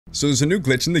So there's a new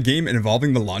glitch in the game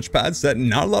involving the launch pads that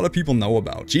not a lot of people know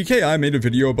about. GKI made a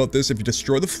video about this. If you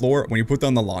destroy the floor when you put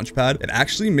down the launch pad, it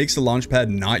actually makes the launch pad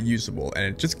not usable and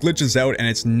it just glitches out and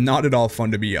it's not at all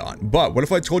fun to be on. But what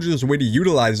if I told you there's a way to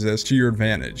utilize this to your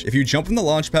advantage? If you jump on the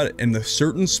launch pad in a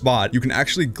certain spot, you can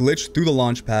actually glitch through the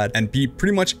launch pad and be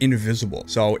pretty much invisible.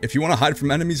 So if you want to hide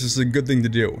from enemies, this is a good thing to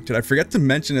do. Did I forget to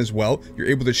mention as well, you're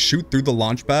able to shoot through the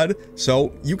launch pad,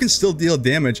 so you can still deal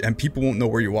damage and people won't know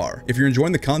where you are. If you're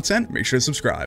enjoying the content, make sure to subscribe.